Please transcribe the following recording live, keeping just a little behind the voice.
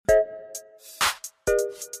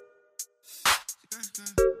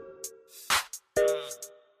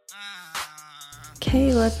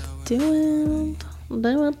Okay, let's do it.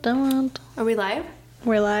 Are we live?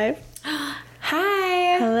 We're live.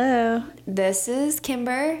 Hi. Hello. This is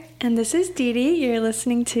Kimber. And this is Dee Dee. You're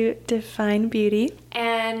listening to Define Beauty.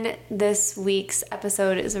 And this week's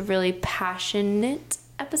episode is a really passionate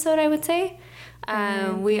episode, I would say.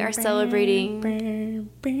 We are celebrating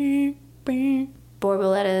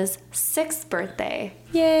Borboletta's 6th birthday.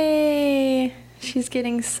 Yay! She's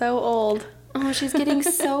getting so old. Oh, she's getting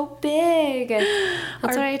so big. That's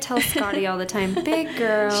what I tell Scotty all the time. Big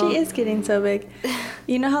girl. She is getting so big.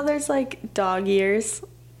 You know how there's like dog years?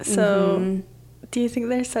 So do you think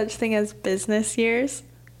there's such thing as business years?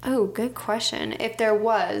 Oh, good question. If there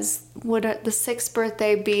was, would the 6th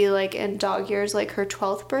birthday be like in dog years, like her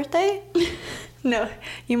 12th birthday? No,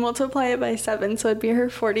 you multiply it by 7, so it'd be her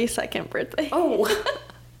 42nd birthday. Oh,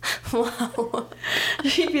 wow.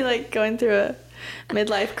 She'd be like going through a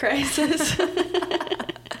midlife crisis.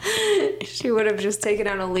 She would have just taken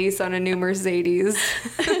out a lease on a new Mercedes.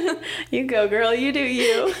 You go, girl. You do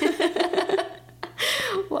you.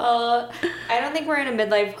 Well, I don't think we're in a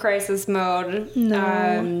midlife crisis mode.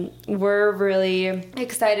 No. We're really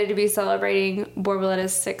excited to be celebrating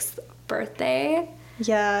Borboletta's 6th birthday.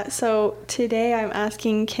 Yeah, so today I'm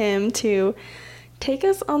asking Kim to take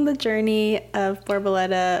us on the journey of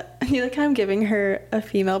Borboletta. I feel like I'm giving her a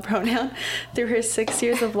female pronoun through her 6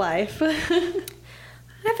 years of life. I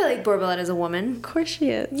feel like Borboletta's a woman. Of course she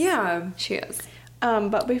is. Yeah, she is.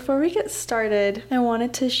 But before we get started, I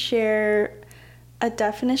wanted to share a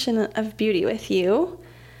definition of beauty with you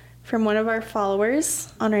from one of our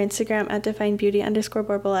followers on our Instagram at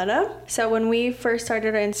definebeauty_Borboletta. So when we first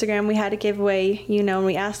started our Instagram, we had a giveaway, and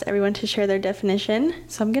we asked everyone to share their definition.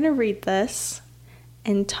 So I'm going to read this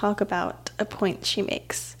and talk about a point she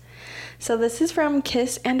makes. So this is from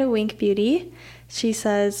Kiss and a Wink Beauty. She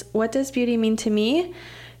says, "What does beauty mean to me?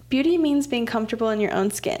 Beauty means being comfortable in your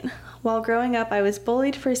own skin. While growing up, I was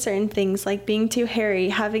bullied for certain things like being too hairy,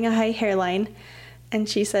 having a high hairline." And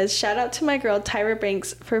she says, "Shout out to my girl Tyra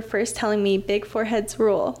Banks for first telling me big foreheads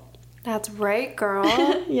rule." That's right, girl.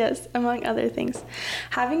 Yes, among other things.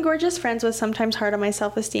 "Having gorgeous friends was sometimes hard on my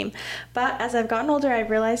self-esteem, but as I've gotten older, I've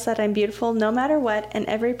realized that I'm beautiful no matter what, and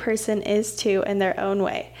every person is too in their own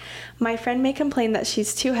way. My friend may complain that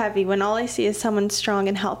she's too heavy when all I see is someone strong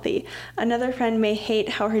and healthy. Another friend may hate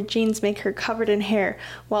how her jeans make her covered in hair,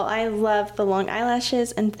 while I love the long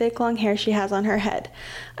eyelashes and thick long hair she has on her head.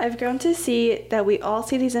 I've grown to see that we all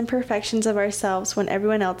see these imperfections of ourselves when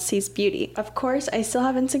everyone else sees beauty. Of course, I still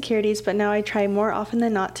have insecurities, but now I try more often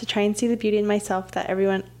than not to try and see the beauty in myself that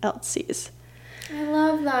everyone else sees." I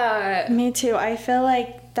love that. Me too. I feel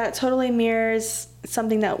like that totally mirrors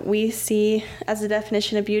something that we see as a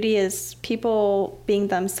definition of beauty is people being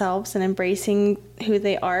themselves and embracing who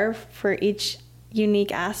they are for each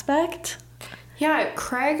unique aspect. Yeah,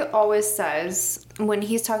 Craig always says, when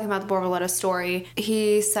he's talking about the Borboletta story,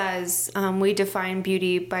 he says, we define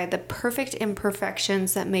beauty by the perfect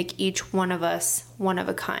imperfections that make each one of us one of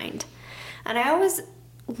a kind. And I always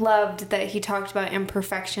loved that he talked about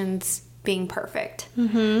imperfections being perfect.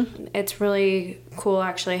 Mm-hmm. It's really cool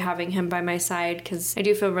actually having him by my side because I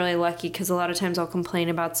do feel really lucky because a lot of times I'll complain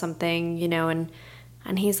about something,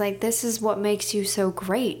 and he's like, "This is what makes you so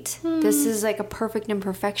great. This is like a perfect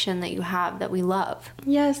imperfection that you have that we love."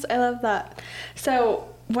 Yes, I love that. So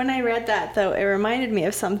when I read that, though, it reminded me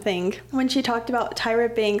of something. When she talked about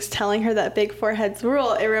Tyra Banks telling her that big foreheads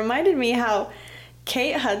rule, it reminded me how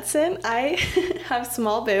Kate Hudson, I have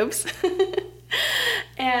small boobs,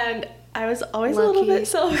 and I was always a little bit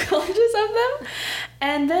self-conscious of them.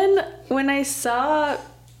 And then when I saw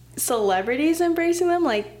celebrities embracing them,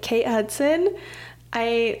 like Kate Hudson,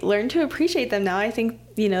 I learned to appreciate them now. I think,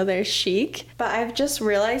 they're chic. But I've just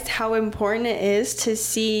realized how important it is to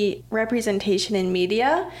see representation in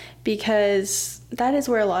media because that is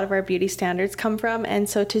where a lot of our beauty standards come from. And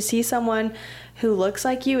so to see someone who looks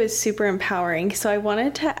like you is super empowering. So I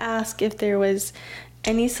wanted to ask if there was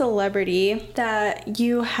any celebrity that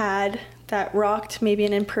you had that rocked maybe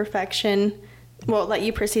an imperfection, that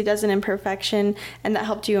you perceived as an imperfection, and that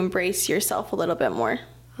helped you embrace yourself a little bit more?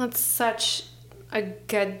 That's such a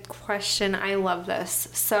good question. I love this.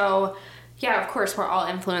 So, yeah, of course, we're all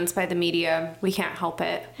influenced by the media. We can't help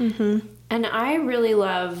it. Mm-hmm. And I really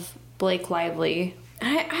love Blake Lively.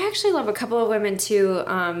 I actually love a couple of women, too,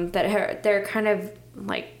 that they're kind of,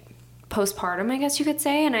 like, postpartum, I guess you could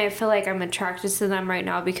say, and I feel like I'm attracted to them right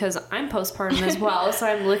now because I'm postpartum as well, so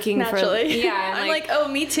I'm looking Naturally. for... Yeah, I'm like, oh,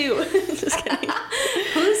 me too. Just kidding.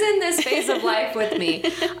 Who's in this phase of life with me?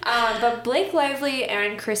 But Blake Lively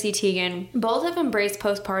and Chrissy Teigen both have embraced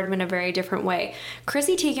postpartum in a very different way.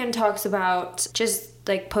 Chrissy Teigen talks about just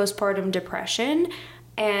like postpartum depression,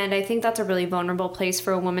 and I think that's a really vulnerable place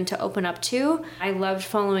for a woman to open up to. I loved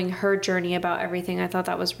following her journey about everything. I thought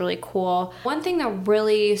that was really cool. One thing that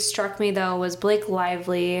really struck me, though, was Blake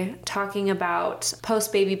Lively talking about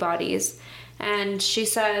post-baby bodies. And she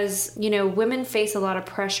says, you know, women face a lot of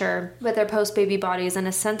pressure with their post-baby bodies and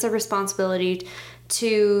a sense of responsibility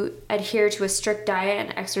to adhere to a strict diet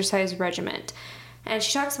and exercise regimen. And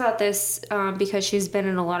she talks about this because she's been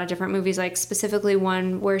in a lot of different movies, like specifically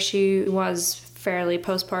one where she was fairly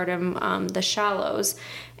postpartum, The Shallows.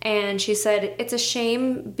 And she said, it's a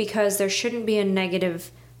shame because there shouldn't be a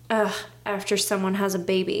negative after someone has a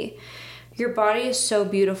baby. Your body is so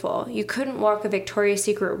beautiful. You couldn't walk a Victoria's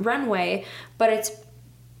Secret runway, but it's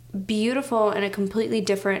beautiful in a completely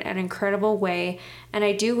different and incredible way. And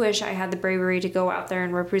I do wish I had the bravery to go out there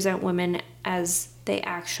and represent women as they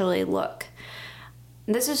actually look.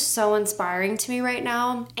 This is so inspiring to me right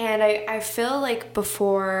now. And I feel like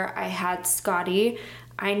before I had Scotty,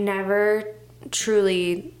 I never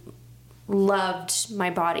truly loved my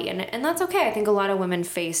body. And that's okay. I think a lot of women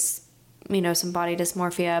face, you know, some body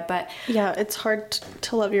dysmorphia, but... Yeah, it's hard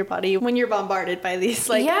to love your body when you're bombarded by these,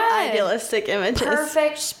 like, idealistic images.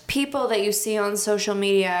 Perfect people that you see on social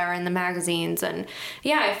media or in the magazines. And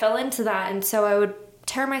yeah, I fell into that. And so I would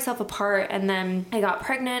tear myself apart. And then I got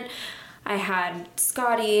pregnant. I had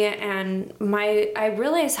Scotty, and I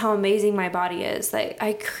realized how amazing my body is. Like,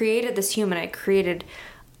 I created this human. I created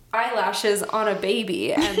eyelashes on a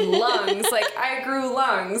baby and lungs. Like, I grew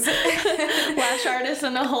lungs. Lash artist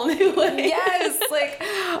in a whole new way. Yes. Like,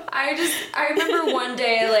 I remember one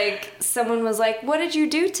day, like, someone was like, what did you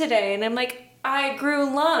do today? And I'm like, I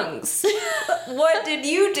grew lungs. What did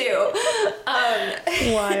you do?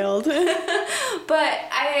 Wild. But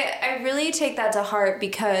I really take that to heart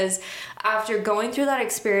because after going through that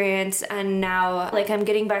experience and now, like, I'm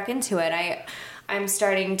getting back into it. I'm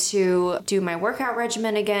starting to do my workout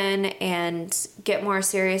regimen again and get more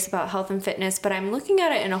serious about health and fitness, but I'm looking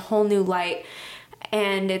at it in a whole new light.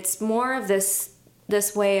 And it's more of this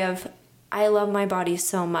way of, I love my body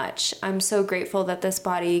so much. I'm so grateful that this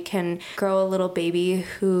body can grow a little baby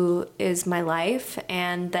who is my life,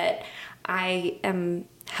 and that I am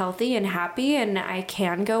healthy and happy and I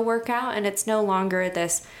can go work out. And it's no longer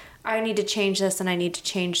this, I need to change this and I need to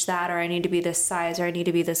change that, or I need to be this size, or I need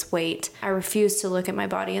to be this weight. I refuse to look at my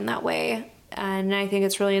body in that way. And I think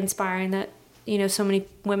it's really inspiring that, you know, so many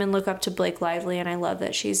women look up to Blake Lively, and I love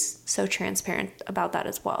that she's so transparent about that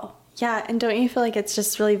as well. Yeah, and don't you feel like it's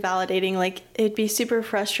just really validating? Like, it'd be super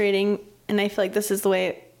frustrating, and I feel like this is the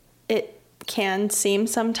way it can seem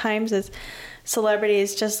sometimes, is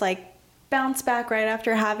celebrities just, like, bounce back right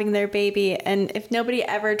after having their baby, and if nobody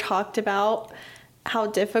ever talked about how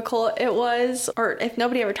difficult it was, or if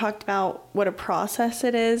nobody ever talked about what a process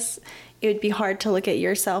it is, it would be hard to look at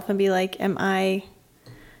yourself and be like, am I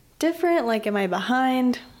different? Like, am I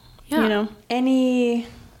behind? Yeah. You know, any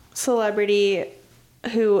celebrity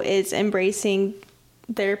who is embracing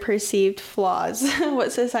their perceived flaws,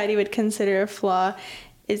 what society would consider a flaw,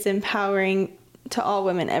 is empowering to all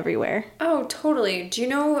women everywhere. Oh, totally. Do you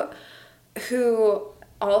know who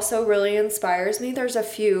also really inspires me? There's a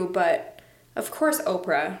few, but of course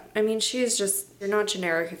Oprah. I mean, she's just, you're not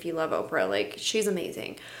generic if you love Oprah. Like, she's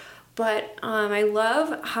amazing. But I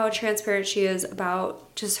love how transparent she is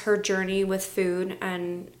about just her journey with food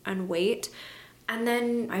and weight. And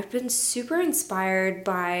then I've been super inspired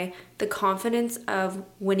by the confidence of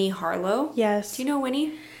Winnie Harlow. Yes. Do you know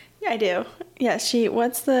Winnie? Yeah, I do. Yeah,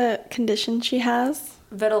 what's the condition she has?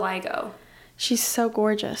 Vitiligo. She's so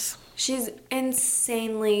gorgeous. She's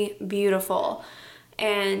insanely beautiful.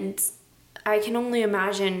 And I can only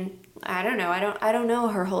imagine, I don't know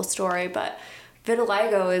her whole story, but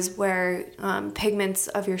vitiligo is where pigments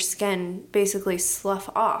of your skin basically slough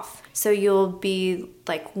off. So you'll be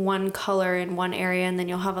like one color in one area, and then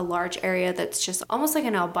you'll have a large area that's just almost like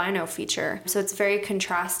an albino feature. So it's very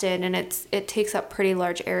contrasted, and it takes up pretty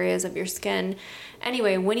large areas of your skin.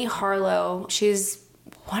 Anyway, Winnie Harlow, she's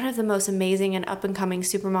one of the most amazing and up-and-coming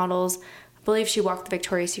supermodels. I believe she walked the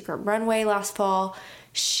Victoria's Secret runway last fall.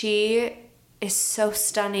 She is so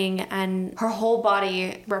stunning, and her whole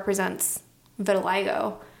body represents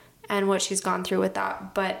vitiligo and what she's gone through with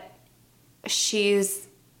that, but she's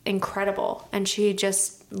incredible, and she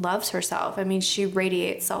just loves herself. I mean, she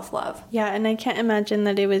radiates self-love. Yeah, and I can't imagine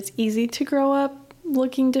that it was easy to grow up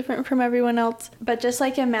looking different from everyone else. But just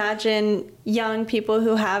like imagine young people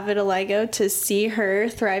who have vitiligo to see her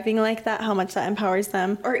thriving like that, how much that empowers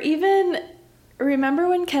them. Or even remember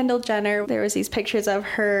when Kendall Jenner, there was these pictures of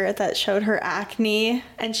her that showed her acne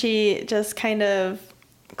and she just kind of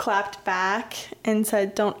clapped back and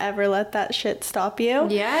said, don't ever let that shit stop you.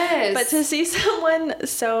 Yes. But to see someone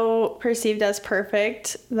so perceived as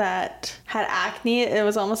perfect that had acne, it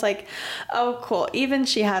was almost like, oh, cool. Even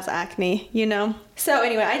she has acne, you know? So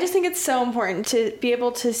anyway, I just think it's so important to be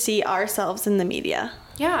able to see ourselves in the media.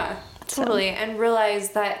 Yeah, totally. And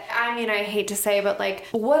realize that, I mean, I hate to say, but like,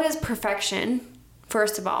 what is perfection?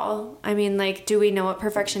 First of all, I mean, like, do we know what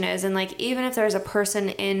perfection is? And like, even if there's a person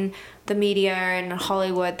in the media and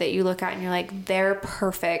Hollywood that you look at and you're like, they're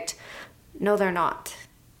perfect. No, they're not.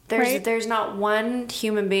 There's not one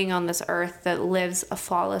human being on this earth that lives a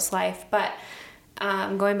flawless life. But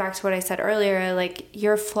going back to what I said earlier, like,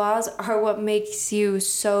 your flaws are what makes you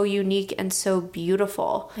so unique and so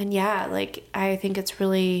beautiful. And yeah, like, I think it's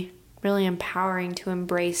really, really empowering to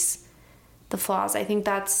embrace the flaws. I think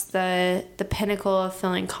that's the pinnacle of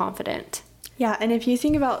feeling confident. Yeah, and if you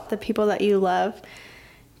think about the people that you love,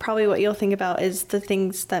 probably what you'll think about is the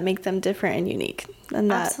things that make them different and unique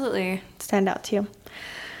and that absolutely stand out to you.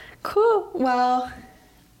 Cool. Well,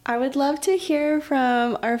 I would love to hear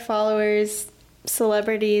from our followers,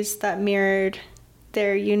 celebrities that mirrored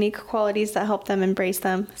their unique qualities that help them embrace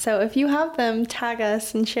them. So if you have them, tag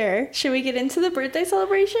us and share. Should we get into the birthday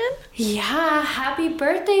celebration? Yeah, happy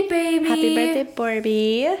birthday, baby. Happy birthday,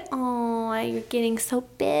 Borby. Oh, you're getting so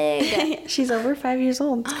big. She's over 5 years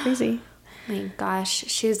old. It's crazy. Oh my gosh,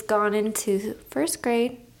 she's gone into first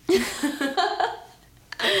grade.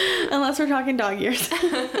 Unless we're talking dog years.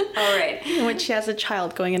 All right. In which she has a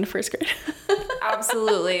child going into first grade.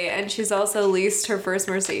 Absolutely. And she's also leased her first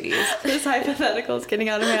Mercedes. This hypothetical is getting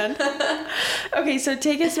out of hand. Okay, so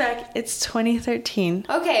take us back. It's 2013.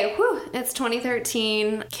 Okay, it's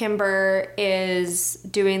 2013. Kimber is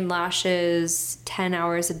doing lashes 10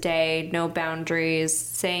 hours a day, no boundaries,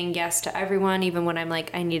 saying yes to everyone, even when I'm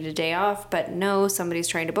like, I need a day off, but no, somebody's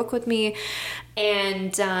trying to book with me.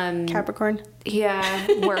 And Capricorn. Yeah,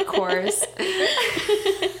 workhorse.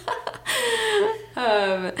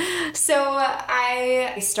 So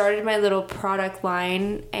I started my little product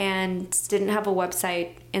line and didn't have a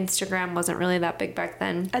website. Instagram wasn't really that big back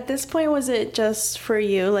then. At this point, was it just for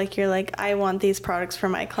you? Like, you're like, I want these products for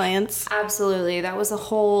my clients? Absolutely. That was the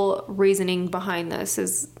whole reasoning behind this,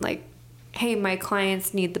 is like, hey, my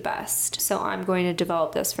clients need the best, so I'm going to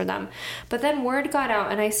develop this for them. But then word got out,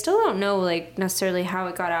 and I still don't know like necessarily how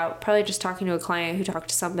it got out, probably just talking to a client who talked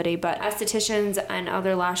to somebody, but estheticians and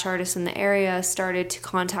other lash artists in the area started to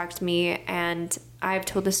contact me, and I've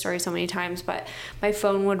told this story so many times, but my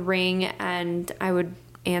phone would ring and I would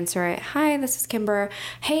answer it. Hi, this is Kimber.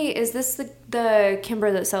 Hey, is this the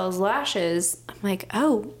Kimber that sells lashes? I'm like,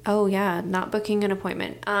 oh yeah, not booking an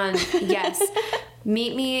appointment. Yes.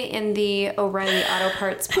 Meet me in the O'Reilly Auto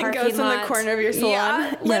Parts parking lot. Goes in the corner of your salon.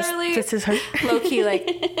 Yeah, literally. Yes, this is her. Low key, like,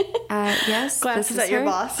 yes, glances this is at your her.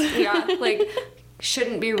 boss. Yeah, like,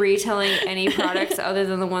 shouldn't be retailing any products other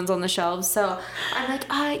than the ones on the shelves. So I'm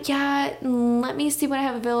like, yeah, let me see what I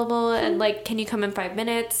have available. And like, can you come in 5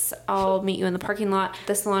 minutes? I'll meet you in the parking lot.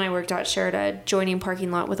 The salon I worked at shared a joining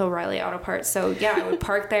parking lot with O'Reilly Auto Parts. So yeah, I would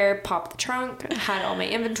park there, pop the trunk, had all my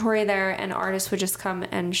inventory there, and artists would just come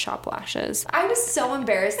and shop lashes. I was so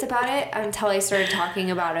embarrassed about it until I started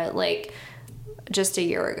talking about it like just a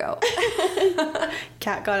year ago.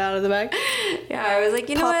 Cat got out of the bag. Yeah, I was like,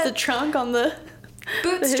 you know Pop what? the trunk on the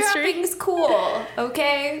Bootstrapping's cool,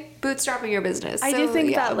 okay? Bootstrapping your business. I do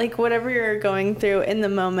think that, like, whatever you're going through in the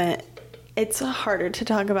moment, it's harder to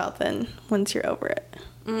talk about than once you're over it.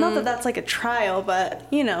 Not that that's, like, a trial, but,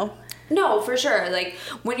 you know. No, for sure. Like,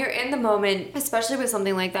 when you're in the moment, especially with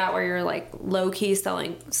something like that where you're, like, low-key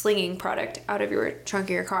slinging product out of your trunk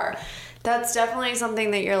of your car, that's definitely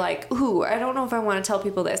something that you're like, ooh, I don't know if I want to tell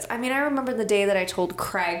people this. I mean, I remember the day that I told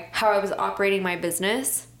Craig how I was operating my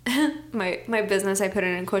business. my business, I put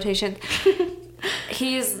it in quotation.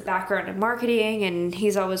 He's background in marketing, and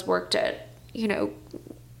he's always worked at, you know,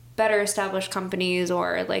 better established companies,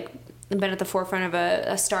 or like been at the forefront of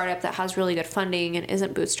a startup that has really good funding and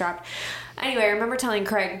isn't bootstrapped. Anyway, I remember telling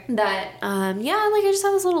Craig that, yeah, like, I just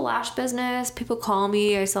have this little lash business. People call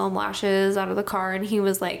me, I sell them lashes out of the car. And he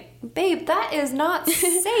was like, babe, that is not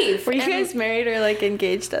safe. Were you guys married or, like,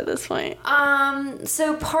 engaged at this point?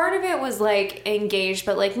 So part of it was, like, engaged,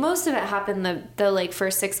 but, like, most of it happened the like,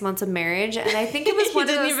 first 6 months of marriage. And I think it was one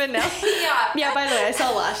of those... You didn't even know? Yeah. Yeah, by the way, I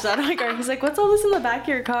sell lashes out of my car. He's like, what's all this in the back of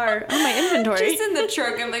your car? Oh, my inventory. Just in the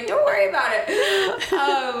trunk. I'm like, don't worry about it.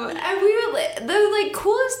 And we were... the like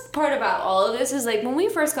coolest part about all of this is like when we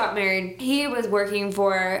first got married, he was working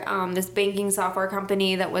for this banking software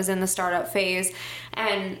company that was in the startup phase,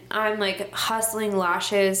 and I'm like hustling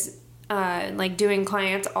lashes, like doing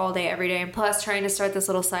clients all day every day, and plus trying to start this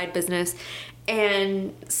little side business.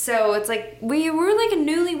 And so it's like we were like a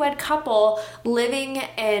newlywed couple living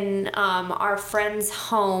in our friend's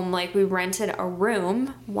home. Like we rented a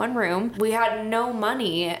room, one room. We had no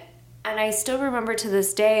money, and I still remember to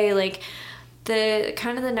this day, like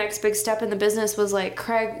the next big step in the business was like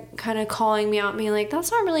Craig kind of calling me out, being like,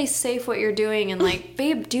 that's not really safe what you're doing, and like,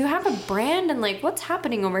 babe, do you have a brand, and like what's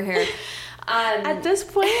happening over here? At this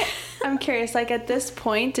point, I'm curious, like at this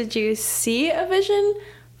point, did you see a vision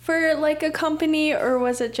for like a company, or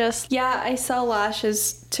was it just, yeah, I sell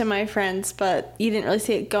lashes to my friends, but you didn't really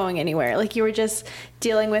see it going anywhere? Like you were just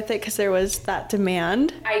dealing with it because there was that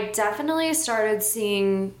demand? I definitely started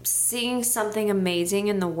seeing something amazing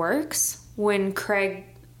in the works when Craig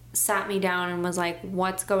sat me down and was like,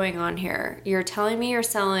 what's going on here? You're telling me you're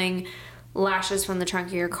selling lashes from the trunk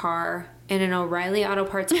of your car in an O'Reilly Auto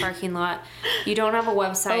Parts parking lot. You don't have a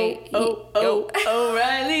website.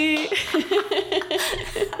 O'Reilly.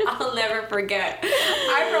 I'll never forget.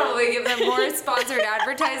 I probably give them more sponsored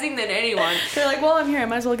advertising than anyone. They're like, well, I'm here. I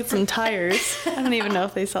might as well get some tires. I don't even know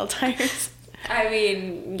if they sell tires. I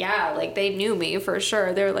mean, yeah, like they knew me for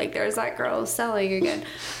sure. They're like, there's that girl selling again.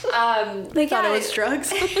 They thought it was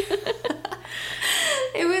drugs.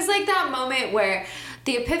 It was like that moment where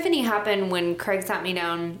the epiphany happened when Craig sat me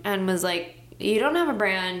down and was like, you don't have a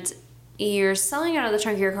brand. You're selling out of the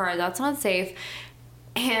trunk of your car. That's not safe.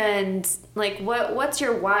 And like, what's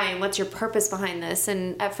your why and what's your purpose behind this?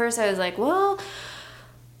 And at first I was like, well,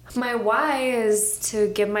 my why is to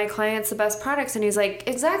give my clients the best products. And he's like,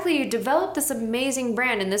 exactly, you developed this amazing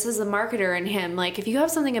brand, and this is the marketer in him. Like, if you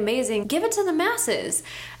have something amazing, give it to the masses.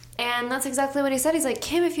 And that's exactly what he said. He's like,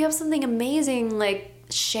 Kim, if you have something amazing, like,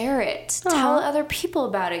 share it. Aww. Tell other people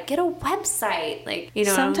about it. Get a website. Like, you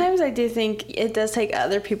know. Sometimes I do think it does take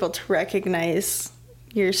other people to recognize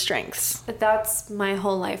your strengths. That's my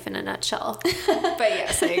whole life in a nutshell. But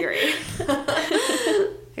yes, I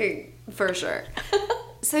agree. For sure.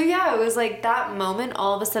 So yeah, it was like that moment,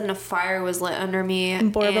 all of a sudden a fire was lit under me.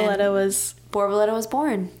 And Borboleta was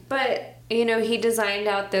born. But, you know, he designed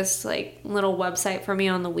out this like little website for me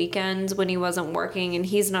on the weekends when he wasn't working, and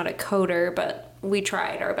he's not a coder, but we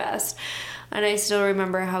tried our best. And I still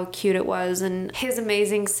remember how cute it was, and his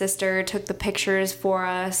amazing sister took the pictures for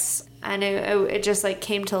us, and it just like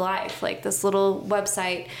came to life, like this little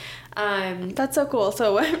website. That's so cool.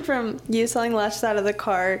 So it went from you selling lashes out of the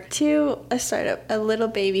car to a startup, a little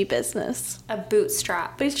baby business. A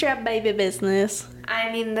bootstrap baby business.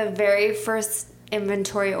 I mean, the very first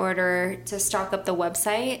inventory order to stock up the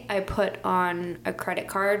website, I put on a credit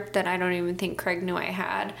card that I don't even think Craig knew I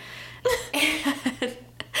had.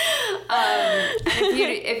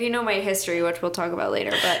 If you know my history, which we'll talk about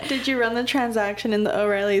later, but did you run the transaction in the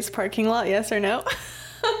O'Reilly's parking lot, yes or no?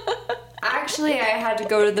 Actually, I had to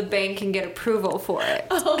go to the bank and get approval for it.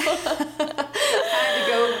 Oh. I had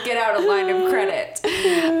to go get out a line of credit.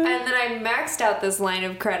 And then I maxed out this line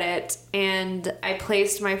of credit, and I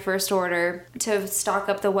placed my first order to stock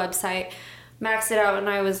up the website, maxed it out, and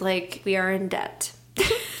I was like, we are in debt.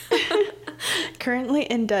 Currently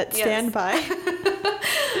in debt, stand by.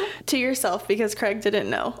 To yourself, because Craig didn't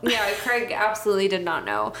know. Yeah, Craig absolutely did not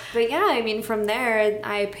know. But yeah, I mean, from there,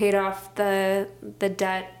 I paid off the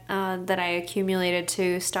debt that I accumulated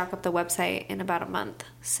to stock up the website in about a month.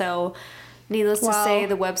 So, needless to say,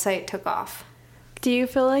 the website took off. Do you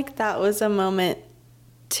feel like that was a moment,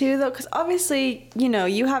 too, though? Because obviously, you know,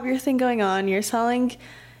 you have your thing going on. You're selling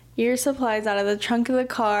your supplies out of the trunk of the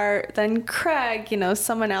car. Then Craig, you know,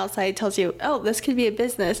 someone outside tells you, oh, this could be a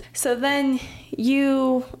business. So then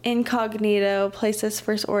you, incognito, place this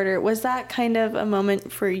first order. Was that kind of a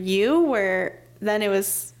moment for you where then it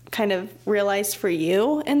was kind of realized for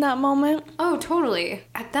you in that moment? Oh, totally.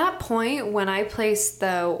 At that point, when I placed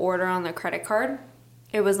the order on the credit card,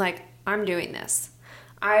 it was like, I'm doing this.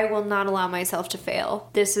 I will not allow myself to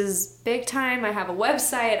fail. This is big time. I have a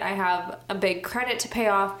website. I have a big credit to pay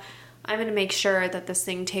off. I'm going to make sure that this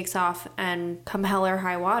thing takes off, and come hell or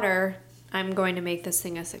high water, I'm going to make this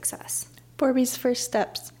thing a success. Borby's first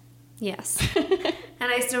steps. Yes.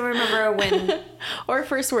 And I still remember when... Or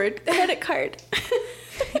first word, credit card.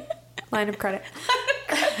 Line of credit.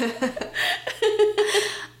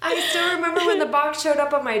 I still remember when the box showed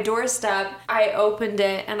up on my doorstep, I opened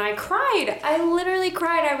it and I cried. I literally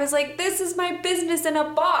cried. I was like, this is my business in a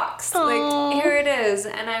box. Aww. Like, here it is.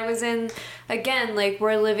 And I was again, like,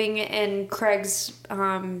 we're living in Craig's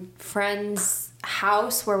friend's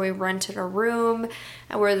house where we rented a room,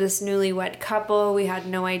 and we're this newlywed couple. We had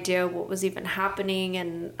no idea what was even happening.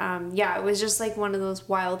 And it was just like one of those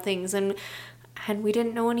wild things. And we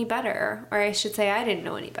didn't know any better. Or I should say, I didn't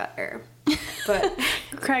know any better. But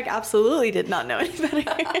Craig absolutely did not know any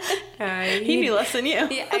better. He knew less than you.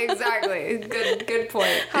 Yeah, exactly. Good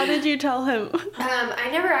point. How did you tell him? I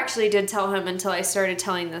never actually did tell him until I started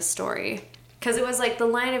telling this story. Because it was like the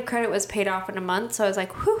line of credit was paid off in a month. So I was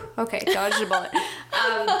like, whew, okay, dodged a bullet.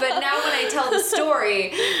 But now when I tell the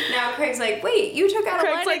story, now Craig's like, wait, you took out a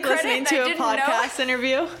line of credit? Craig's like listening to a podcast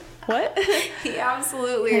interview. What? He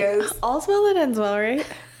absolutely is. All's well that ends well, right?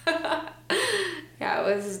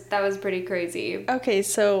 Yeah, that was pretty crazy. Okay,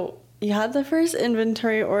 so you had the first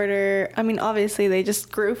inventory order. I mean, obviously they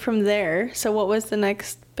just grew from there. So what was the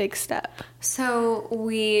next big step? So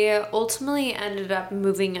we ultimately ended up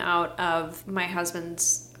moving out of my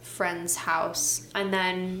husband's friend's house. And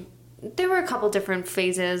then there were a couple different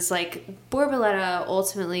phases. Like, Borboleta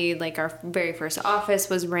ultimately, like, our very first office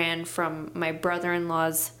was ran from my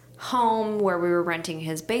brother-in-law's home where we were renting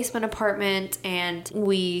his basement apartment. And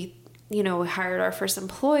we hired our first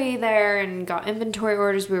employee there and got inventory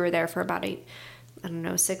orders. We were there for about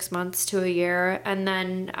 6 months to a year. And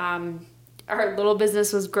then our little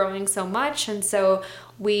business was growing so much. And so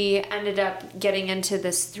we ended up getting into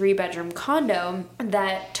this 3-bedroom condo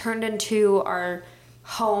that turned into our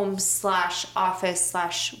home / office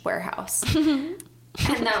 / warehouse. And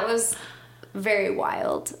that was very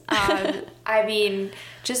wild. I mean,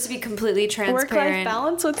 just to be completely transparent. Work-life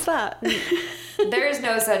balance? What's that? There's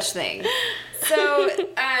no such thing. So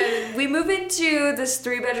we move into this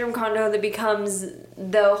 3-bedroom condo that becomes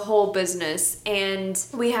the whole business. And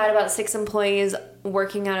we had about 6 employees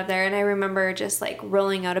working out of there. And I remember just like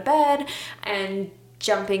rolling out of bed and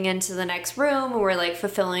jumping into the next room. We're like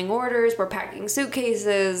fulfilling orders. We're packing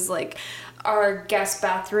suitcases. Like, our guest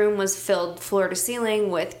bathroom was filled floor to ceiling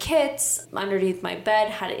with kits. Underneath my bed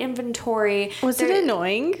had inventory. Was it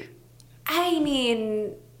annoying? I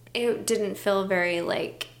mean, it didn't feel very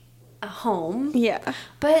like a home. Yeah.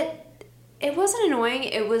 But it wasn't annoying.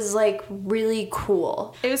 It was like really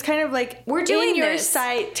cool. It was kind of like, we're doing in your this.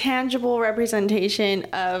 sight, tangible representation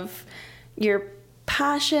of your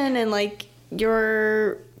passion and like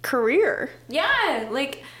your career. Yeah,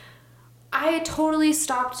 like, I totally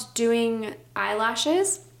stopped doing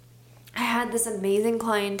eyelashes. I had this amazing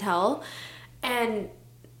clientele, and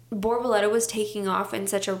Borboleta was taking off in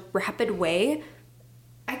such a rapid way,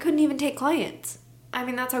 I couldn't even take clients. I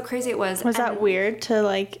mean, that's how crazy it was. Was that weird to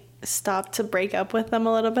like stop to break up with them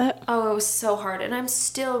a little bit? Oh, it was so hard. And I'm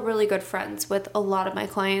still really good friends with a lot of my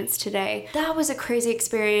clients today. That was a crazy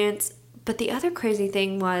experience. But the other crazy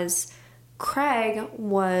thing was Craig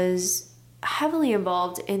was heavily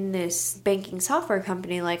involved in this banking software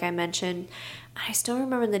company, like I mentioned. I still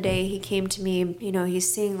remember the day he came to me.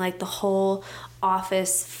 He's seeing like the whole the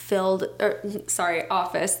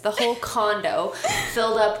whole condo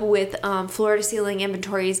filled up with floor to ceiling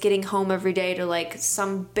inventory. He's getting home every day to like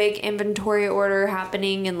some big inventory order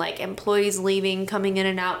happening and like employees leaving, coming in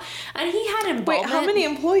and out. And he had involvement. Wait, how many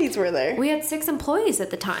employees were there? We had 6 employees at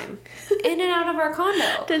the time in and out of our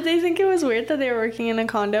condo. Did they think it was weird that they were working in a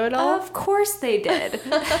condo at all? Of course they did.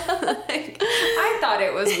 Like, I thought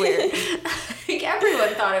it was weird. Like,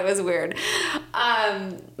 everyone thought it was weird.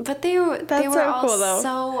 But they were all cool, though.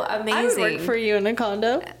 so amazing. I would work for you in a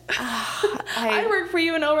condo. I'd work for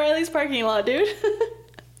you in O'Reilly's parking lot, dude.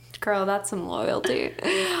 Girl, that's some loyalty.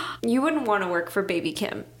 You wouldn't want to work for Baby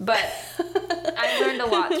Kim, but I learned a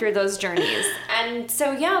lot through those journeys. And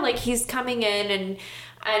so, yeah, like, he's coming in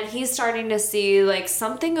and he's starting to see, like,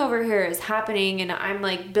 something over here is happening. And I'm,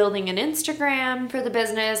 like, building an Instagram for the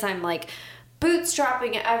business. I'm, like,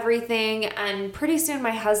 bootstrapping everything. And pretty soon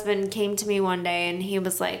my husband came to me one day and he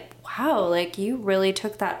was like, wow, like, you really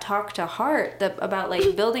took that talk to heart about,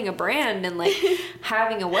 like, building a brand and, like,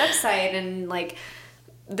 having a website and, like,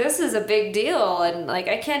 this is a big deal. And, like,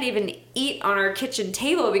 I can't even eat on our kitchen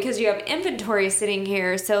table because you have inventory sitting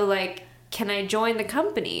here. So, like, can I join the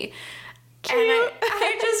company? Cute. And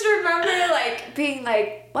I just remember, like, being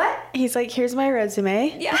like, what? He's like, here's my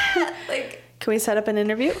resume. Yeah. Like, can we set up an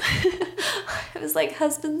interview? I was like,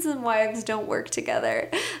 husbands and wives don't work together.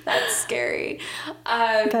 That's scary.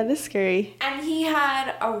 That is scary. And he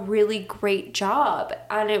had a really great job.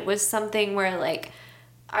 And it was something where, like,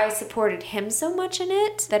 I supported him so much in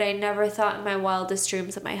it that I never thought in my wildest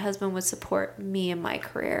dreams that my husband would support me in my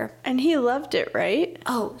career. And he loved it, right?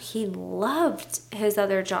 Oh, he loved his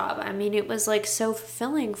other job. I mean, it was like so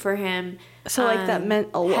fulfilling for him. So like that meant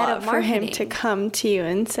a lot for him to come to you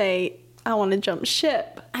and say, I want to jump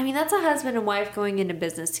ship. I mean, that's a husband and wife going into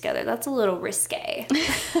business together. That's a little risque.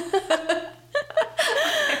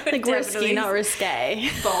 Like risky, not risque.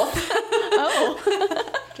 Both. Oh.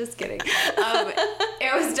 Just kidding.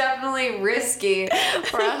 It was definitely risky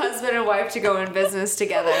for a husband and wife to go in business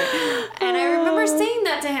together. And I remember saying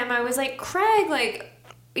that to him. I was like, Craig, like,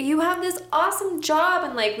 you have this awesome job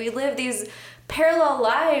and like we live these parallel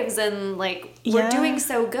lives and like we're doing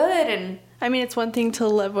so good. And I mean, it's one thing to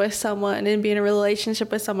live with someone and be in a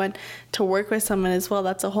relationship with someone, to work with someone as well.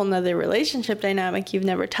 That's a whole nother relationship dynamic you've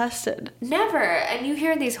never tested. Never. And you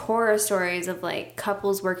hear these horror stories of like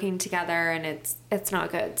couples working together and it's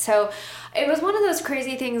not good. So it was one of those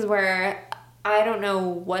crazy things where I don't know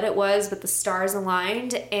what it was, but the stars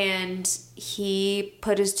aligned and he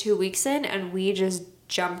put his 2 weeks in and we just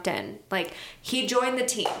jumped in. Like, he joined the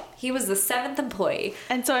team. He was the 7th employee.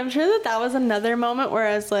 And so I'm sure that was another moment where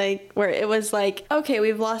it was like, okay,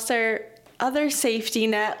 we've lost our other safety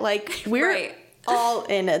net. Like, we're all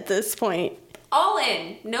in at this point. All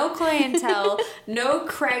in. No clientele, no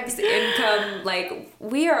Craig's income. Like,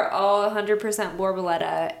 we are all 100%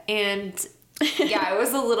 Borboleta. And yeah, it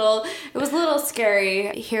was a little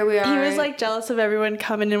scary. Here we are. He was like jealous of everyone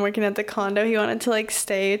coming and working at the condo. He wanted to like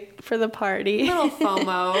stay for the party. Little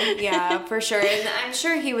FOMO, yeah, for sure. And I'm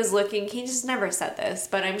sure he was looking, he just never said this,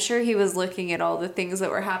 but I'm sure he was looking at all the things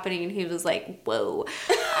that were happening and he was like, whoa,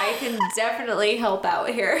 I can definitely help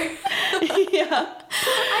out here. Yeah.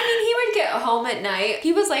 I mean, he would get home at night.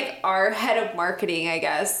 He was like our head of marketing, I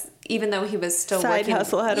guess. Even though he was still Side working.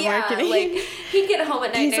 hustle head of marketing. Like, he'd get home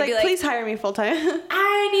at night He's and I'd be like, please hire me full time.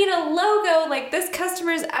 I need a logo. Like, this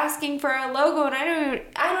customer's asking for a logo and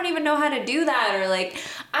I don't even know how to do that. Or like,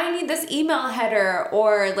 I need this email header.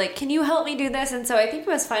 Or like, can you help me do this? And so I think it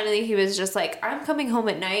was finally, he was just like, I'm coming home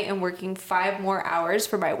at night and working 5 more hours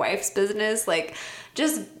for my wife's business. Like,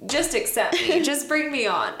 just accept me. Just bring me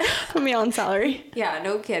on. Put me on salary. Yeah,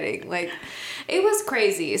 no kidding. Like, it was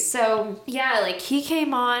crazy. So, yeah, like, he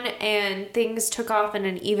came on and things took off in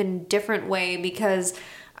an even different way because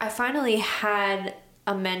I finally had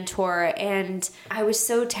a mentor and I was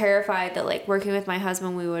so terrified that, like, working with my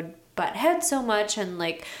husband, we would butt heads so much and,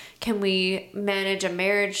 like, can we manage a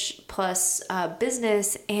marriage plus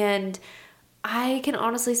business? And I can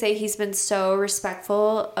honestly say he's been so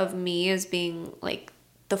respectful of me as being like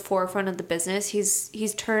the forefront of the business.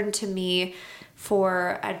 He's turned to me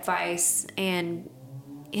for advice and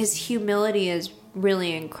his humility is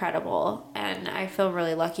really incredible and I feel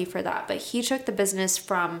really lucky for that. But he took the business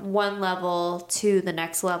from one level to the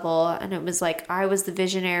next level and it was like I was the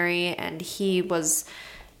visionary and he was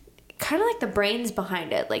kind of like the brains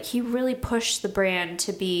behind it. Like he really pushed the brand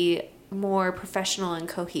to be more professional and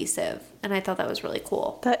cohesive. And I thought that was really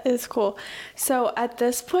cool. That is cool. So at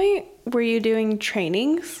this point, were you doing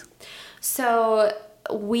trainings? So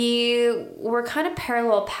we were kind of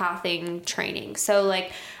parallel pathing training. So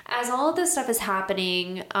like as all of this stuff is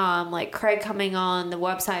happening, like Craig coming on, the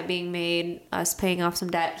website being made, us paying off some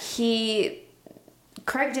debt,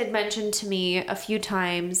 Craig did mention to me a few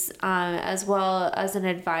times, as well as an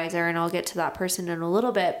advisor, and I'll get to that person in a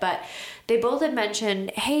little bit, but they both had mentioned,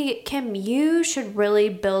 hey, Kim, you should really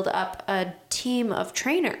build up a team of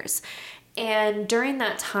trainers. And during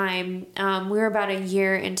that time, we were about a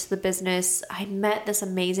year into the business. I met this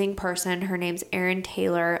amazing person. Her name's Erin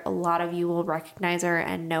Taylor. A lot of you will recognize her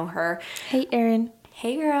and know her. Hey, Erin.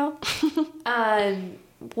 Hey, girl.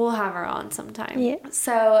 We'll have her on sometime. Yeah.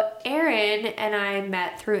 So Erin and I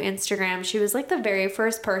met through Instagram. She was like the very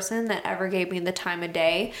first person that ever gave me the time of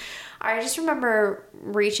day. I just remember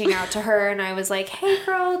reaching out to her and I was like, hey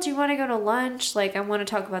girl, do you want to go to lunch? Like, I want to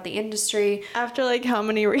talk about the industry. After like how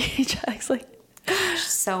many rejects? Like, gosh,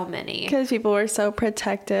 so many. Because people were so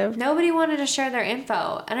protective. Nobody wanted to share their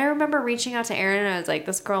info. And I remember reaching out to Erin and I was like,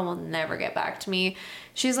 this girl will never get back to me.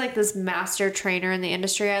 She's like this master trainer in the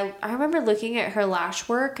industry. I remember looking at her lash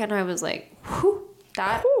work and I was like, whew,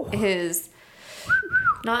 that is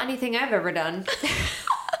not anything I've ever done.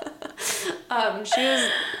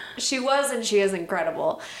 She was and she is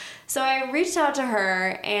incredible. So I reached out to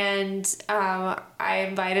her and I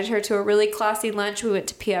invited her to a really classy lunch. We went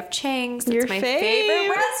to P.F. Chang's. It's my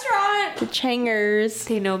favorite restaurant. The Changers.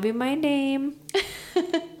 They know me by name.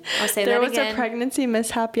 I'll say there that was again. A pregnancy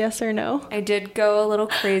mishap, yes or no? I did go a little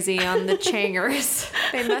crazy on the Changers.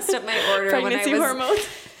 They messed up my order pregnancy when I was hormones.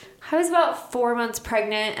 I was about 4 months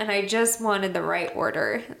pregnant and I just wanted the right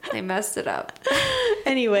order. I messed it up.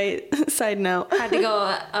 Anyway, side note. Had to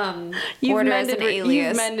go order as an alias.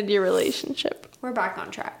 You've mended your relationship. We're back on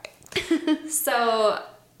track. So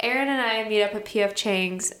Erin and I meet up at PF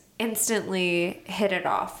Chang's, instantly hit it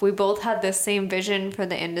off. We both had the same vision for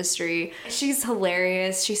the industry. She's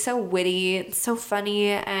hilarious. She's so witty, so funny,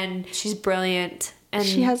 and she's brilliant. And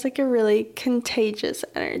she has like a really contagious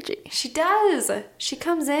energy. She does. She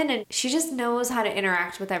comes in and she just knows how to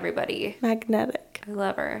interact with everybody. Magnetic. I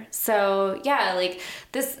love her. So yeah, like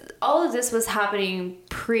all of this was happening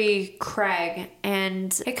pre-Craig,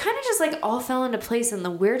 and it kind of just like all fell into place in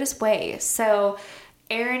the weirdest way. So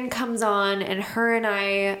Erin comes on, and her and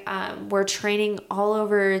I were training all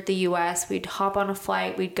over the U.S. We'd hop on a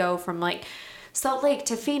flight. We'd go from like Salt Lake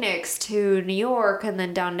to Phoenix to New York, and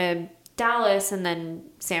then down to Dallas, and then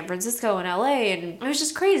San Francisco and LA, and it was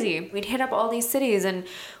just crazy. We'd hit up all these cities, and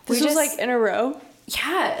this was like in a row.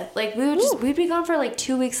 Yeah, like we'd be gone for like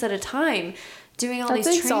 2 weeks at a time doing all these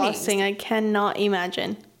trainings. That's exhausting. I cannot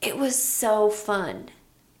imagine. It was so fun.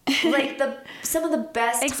 Like some of the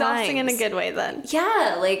best exhausting times. In a good way then.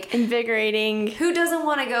 Yeah, like invigorating. Who doesn't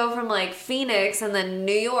want to go from like Phoenix and then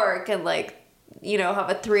New York and like, you know, have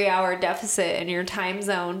a 3-hour deficit in your time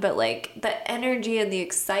zone, but like the energy and the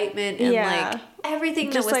excitement and like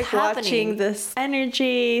everything just that was like happening. Watching this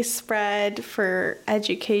energy spread for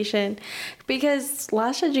education, because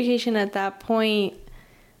Lash Education at that point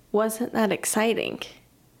wasn't that exciting.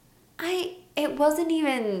 It wasn't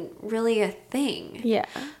even really a thing. Yeah.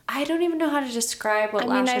 I don't even know how to describe what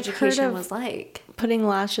Lash Education was like. Putting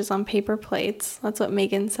lashes on paper plates. That's what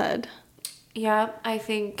Megan said. Yeah, I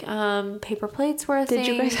think paper plates were a thing. Did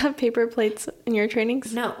you guys have paper plates in your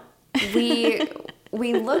trainings? No. We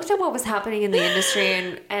looked at what was happening in the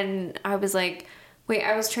industry, and I was like, wait,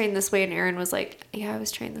 I was trained this way, and Erin was like, yeah, I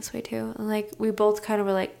was trained this way too. And like we both kind of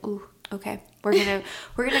were like, ooh, okay. We're gonna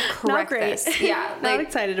correct this. Yeah. Not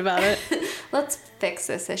excited about it. Let's fix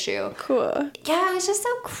this issue. Cool. Yeah, it was just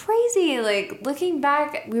so crazy. Like looking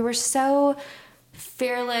back, we were so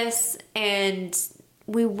fearless and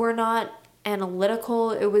we were not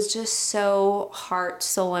analytical. It was just so heart,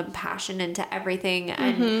 soul, and passion into everything,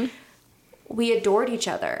 and we adored each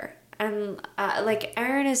other. And like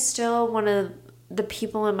Erin is still one of the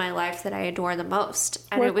people in my life that I adore the most.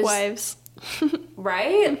 And Work wives.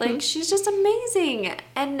 Right? Like she's just amazing.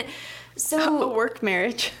 And so a work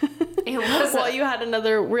marriage. It was. Well, you had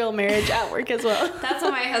another real marriage at work as well. That's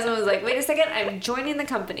when my husband was like, wait a second, I'm joining the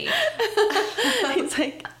company. He's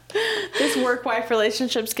like, this work-wife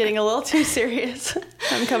relationship's getting a little too serious.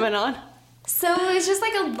 I'm coming on. So it's just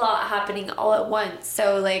like a lot happening all at once.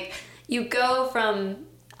 So like you go from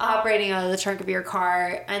operating out of the trunk of your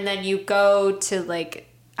car, and then you go to like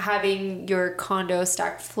having your condo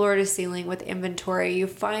stacked floor to ceiling with inventory. You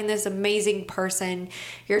find this amazing person.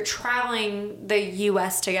 You're traveling the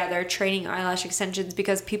US together, training eyelash extensions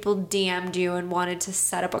because people DM'd you and wanted to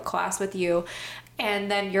set up a class with you. And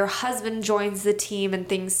then your husband joins the team and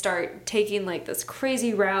things start taking like this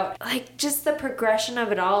crazy route. Like just the progression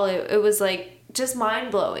of it all, it was like just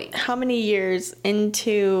mind-blowing. How many years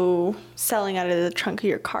into selling out of the trunk of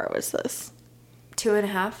your car was this?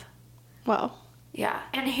 2.5. Wow. Yeah.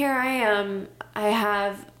 And here I am. I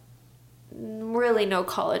have really no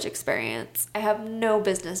college experience. I have no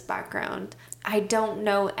business background. I don't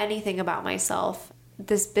know anything about myself.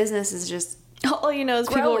 This business is just all you know is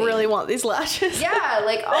growing. People really want these lashes. Yeah,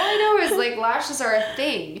 like all I know is like lashes are a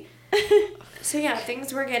thing. So yeah,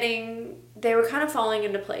 things were they were kind of falling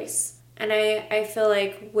into place. And I feel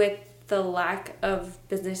like with the lack of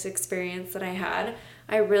business experience that I had,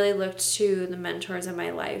 I really looked to the mentors in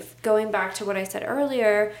my life. Going back to what I said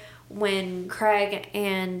earlier, when Craig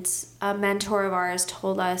and a mentor of ours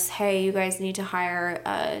told us, hey, you guys need to hire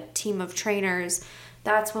a team of trainers,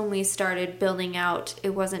 that's when we started building out.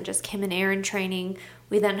 It wasn't just Kim and Erin training.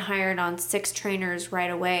 We then hired on 6 trainers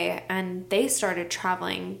right away, and they started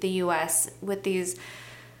traveling the U.S. with these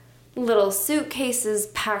little suitcases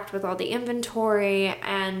packed with all the inventory.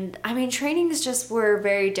 And I mean, trainings just were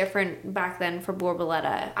very different back then for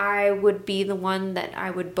Borboleta. I would be the one that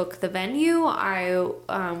I would book the venue. I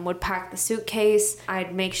would pack the suitcase.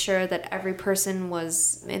 I'd make sure that every person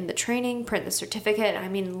was in the training, print the certificate. I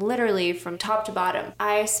mean, literally from top to bottom.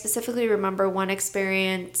 I specifically remember one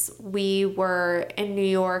experience. We were in New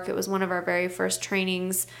York. It was one of our very first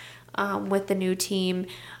trainings with the new team.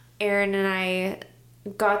 Erin and I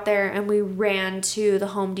got there and we ran to the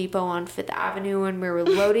Home Depot on 5th Avenue and we were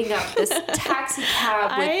loading up this taxi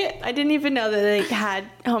cab with... I didn't even know that they had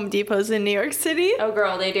Home Depots in New York City. Oh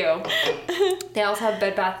girl, they do. They also have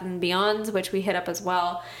Bed Bath & Beyonds, which we hit up as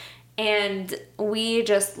well. And we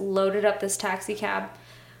just loaded up this taxi cab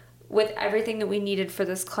with everything that we needed for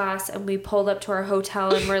this class, and we pulled up to our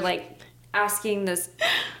hotel, and we're like asking this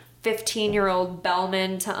 15-year-old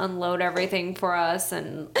bellman to unload everything for us,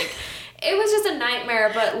 and like it was just a nightmare.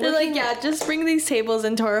 But they're like, yeah, just bring these tables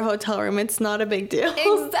into our hotel room, it's not a big deal.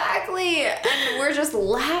 Exactly. And we're just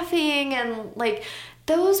laughing, and like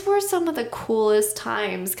those were some of the coolest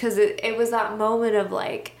times, because it was that moment of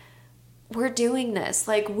like, we're doing this,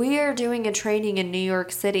 like we are doing a training in New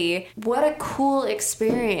York City, what a cool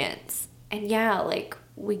experience. And yeah, like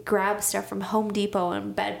we grabbed stuff from Home Depot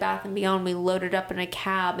and Bed Bath & Beyond, we loaded up in a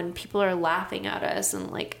cab, and people are laughing at us, and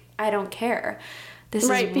like, I don't care. This is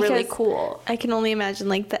really cool. I can only imagine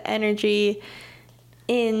like the energy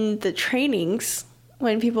in the trainings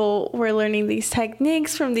when people were learning these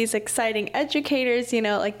techniques from these exciting educators, you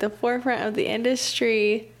know, like the forefront of the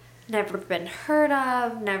industry. Never been heard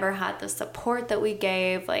of, never had the support that we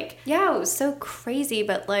gave. Like, yeah, it was so crazy,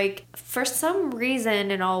 but like for some reason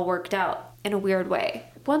it all worked out in a weird way.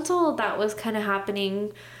 Once all of that was kind of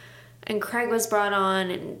happening and Craig was brought on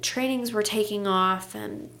and trainings were taking off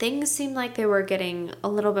and things seemed like they were getting a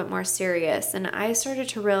little bit more serious, and I started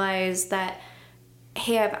to realize that,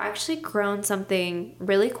 hey, I've actually grown something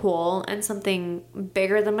really cool and something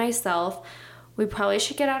bigger than myself. We probably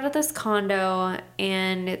should get out of this condo,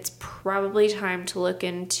 and it's probably time to look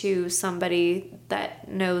into somebody that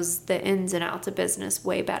knows the ins and outs of business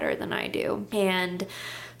way better than I do. And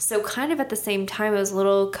so kind of at the same time, it was a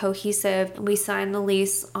little cohesive. We signed the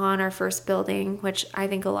lease on our first building, which I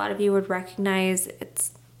think a lot of you would recognize.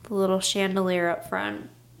 It's the little chandelier up front,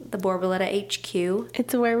 the Borboleta HQ.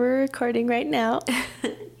 It's where we're recording right now.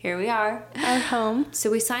 Here we are. Our home. So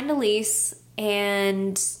we signed a lease,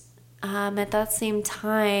 and at that same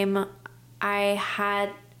time, I had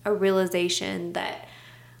a realization that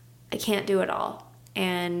I can't do it all.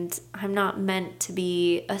 And I'm not meant to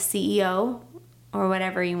be a CEO or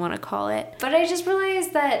whatever you want to call it. But I just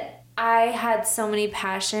realized that I had so many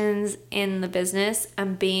passions in the business,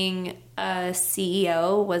 and being a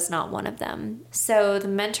CEO was not one of them. So the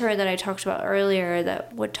mentor that I talked about earlier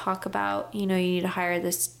that would talk about, you know, you need to hire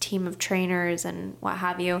this team of trainers and what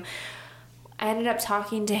have you, I ended up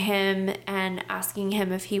talking to him and asking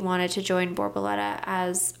him if he wanted to join Borboleta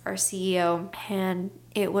as our CEO. And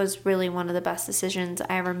it was really one of the best decisions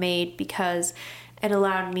I ever made, because it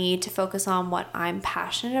allowed me to focus on what I'm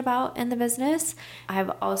passionate about in the business.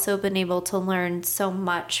 I've also been able to learn so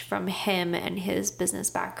much from him and his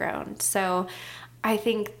business background. So I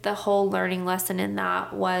think the whole learning lesson in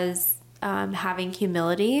that was having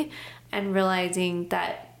humility and realizing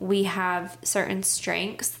that we have certain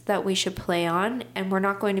strengths that we should play on, and we're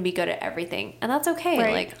not going to be good at everything. And that's okay.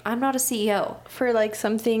 Right. Like, I'm not a CEO. For like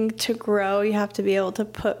something to grow, you have to be able to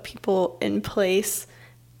put people in place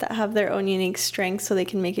that have their own unique strengths so they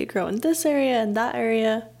can make it grow in this area and that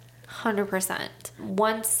area. 100%.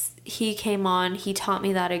 Once he came on, he taught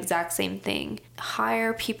me that exact same thing.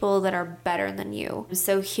 Hire people that are better than you.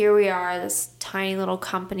 So here we are, this tiny little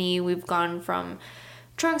company. We've gone from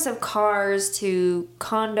trunks of cars to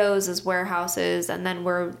condos as warehouses, and then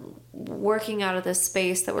we're working out of this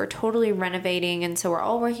space that we're totally renovating, and so we're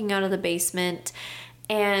all working out of the basement.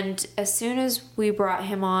 And as soon as we brought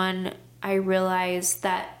him on, I realized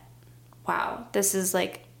that, wow, this is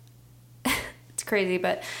like it's crazy,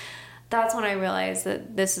 but that's when I realized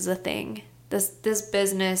that this is a thing. This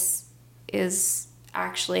business is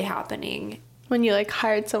actually happening. When you like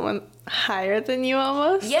hired someone higher than you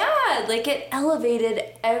almost? Yeah, like it elevated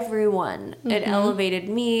everyone. Mm-hmm. It elevated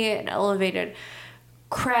me, it elevated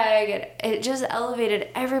Craig, it just elevated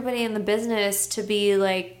everybody in the business to be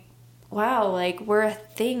like, wow, like we're a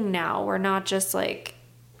thing now. We're not just like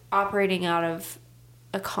operating out of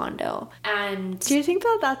a condo. And do you think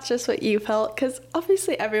that that's just what you felt? Because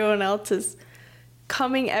obviously everyone else is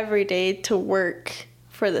coming every day to work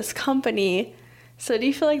for this company. So do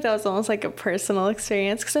you feel like that was almost like a personal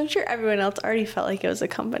experience? Because I'm sure everyone else already felt like it was a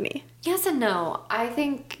company. Yes and no. I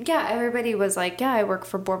think, yeah, everybody was like, yeah, I work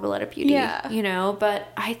for Borboleta Beauty, you know? But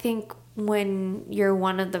I think when you're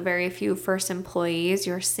one of the very few first employees,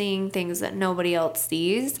 you're seeing things that nobody else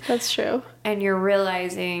sees. That's true. And you're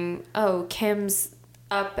realizing, oh, Kim's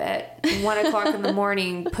up at 1 o'clock in the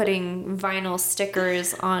morning putting vinyl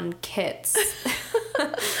stickers on kits.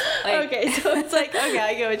 Okay, so it's like, okay,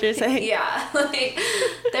 I get what you're saying. Yeah, like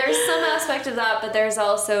there's some aspect of that, but there's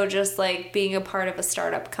also just like being a part of a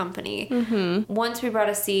startup company. Mm-hmm. Once we brought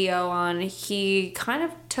a CEO on, he kind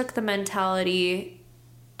of took the mentality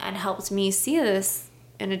and helped me see this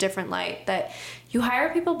in a different light, that you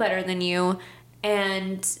hire people better than you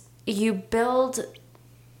and you build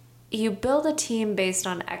you build a team based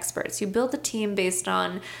on experts. You build a team based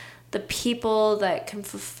on the people that can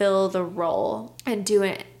fulfill the role and do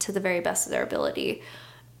it to the very best of their ability.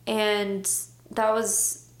 And that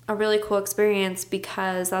was a really cool experience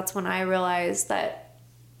because that's when I realized that,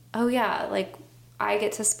 oh yeah, like I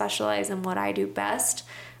get to specialize in what I do best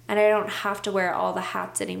and I don't have to wear all the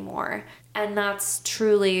hats anymore. And that's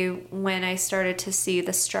truly when I started to see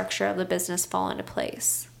the structure of the business fall into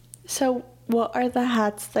place. So what are the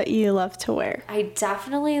hats that you love to wear? I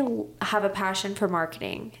definitely have a passion for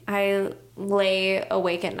marketing. I lay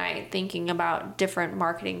awake at night thinking about different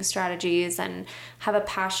marketing strategies and have a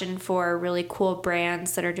passion for really cool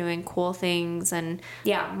brands that are doing cool things. And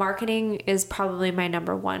yeah, marketing is probably my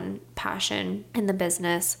number one passion in the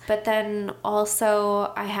business. But then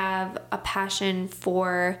also I have a passion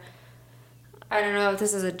for, I don't know if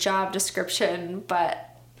this is a job description, but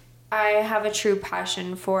I have a true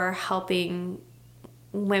passion for helping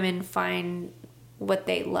women find what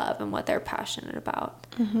they love and what they're passionate about.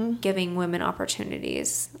 Mm-hmm. Giving women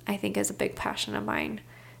opportunities, I think, is a big passion of mine.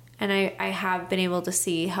 And I have been able to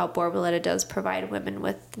see how Borboleta does provide women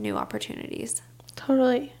with new opportunities.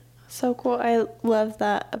 Totally. So cool. I love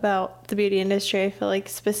that about the beauty industry. I feel like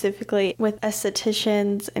specifically with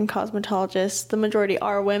estheticians and cosmetologists, the majority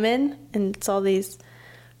are women, and it's all these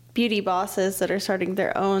beauty bosses that are starting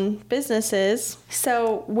their own businesses.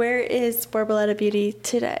 So where is Borboleta Beauty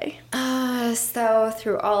today? So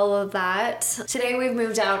through all of that, today we've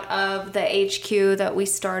moved out of the HQ that we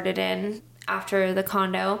started in after the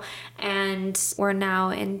condo, and we're now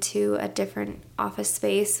into a different office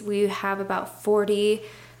space. We have about 40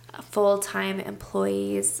 full-time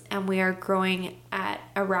employees, and we are growing at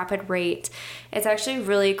a rapid rate. It's actually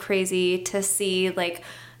really crazy to see, like,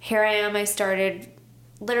 here I am, I started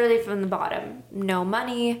literally from the bottom. No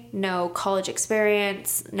money, no college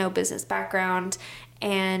experience, no business background,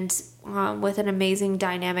 and with an amazing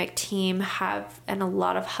dynamic team and a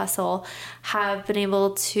lot of hustle, have been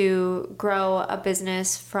able to grow a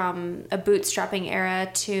business from a bootstrapping era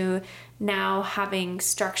to now having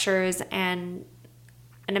structures and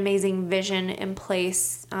an amazing vision in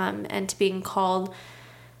place, and to being called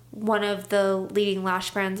one of the leading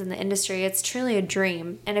lash brands in the industry. It's truly a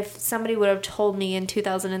dream. And if somebody would have told me in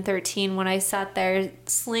 2013 when I sat there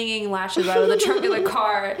slinging lashes out of the trunk of the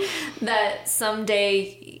car that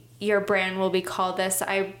someday your brand will be called this,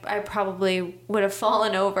 I probably would have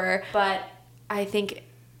fallen over. But I think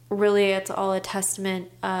really it's all a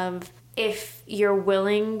testament of, if you're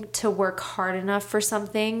willing to work hard enough for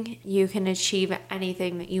something, you can achieve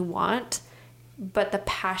anything that you want, but the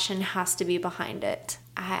passion has to be behind it.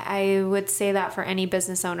 I would say that for any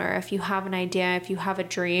business owner. If you have an idea, if you have a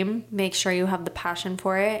dream, make sure you have the passion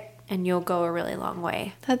for it, and you'll go a really long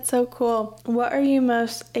way. That's so cool. What are you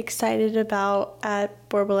most excited about at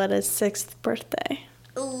Borboleta's 6th birthday?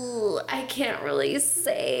 Ooh, I can't really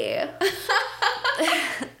say.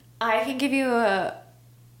 I can give you a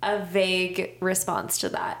vague response to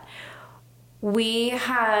that. We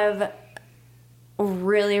have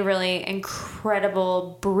really, really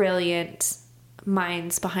incredible, brilliant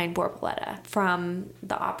minds behind Borboleta, from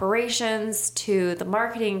the operations to the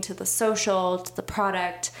marketing to the social to the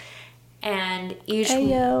product, and each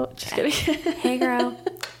just kidding. Hey girl.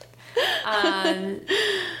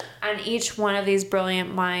 And each one of these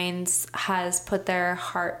brilliant minds has put their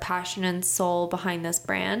heart, passion, and soul behind this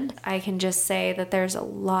brand. I can just say that there's a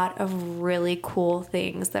lot of really cool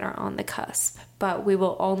things that are on the cusp, but we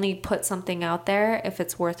will only put something out there if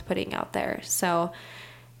it's worth putting out there. So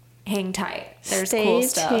hang tight. There's cool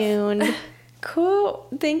stuff. Stay tuned. Cool.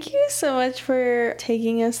 Thank you so much for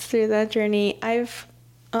taking us through that journey. I've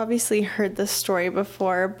obviously heard this story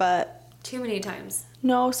before, but too many times.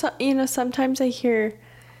 No, so, sometimes I hear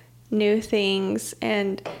new things,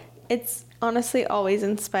 and it's honestly always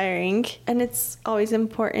inspiring, and it's always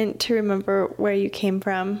important to remember where you came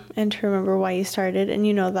from and to remember why you started, and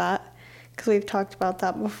you know that because we've talked about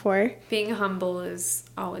that before. Being humble is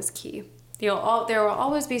always key. There will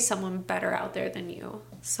always be someone better out there than you,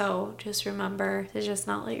 so just remember to just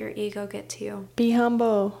not let your ego get to you. Be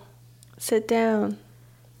humble. Sit down.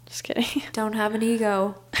 Just kidding. Don't have an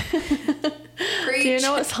ego. Do you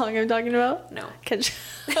know what song I'm talking about? No. Okay.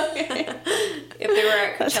 If they were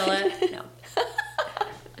at Coachella, no.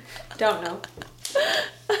 Don't know.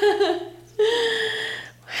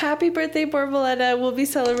 Happy birthday, Borboleta. We'll be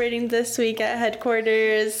celebrating this week at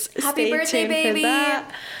headquarters. Happy birthday, baby. For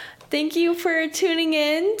that. Thank you for tuning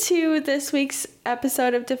in to this week's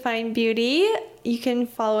episode of Define Beauty. You can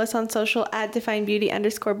follow us on social at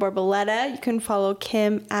definebeauty_Borboleta. You can follow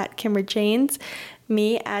Kim at Kimber Janes,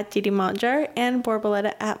 me at Didi Monjar, and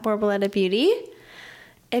Borboleta at Borboleta Beauty.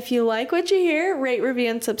 If you like what you hear, rate, review,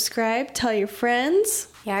 and subscribe. Tell your friends.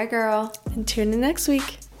 Yeah, girl. And tune in next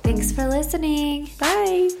week. Thanks for listening.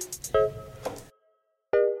 Bye.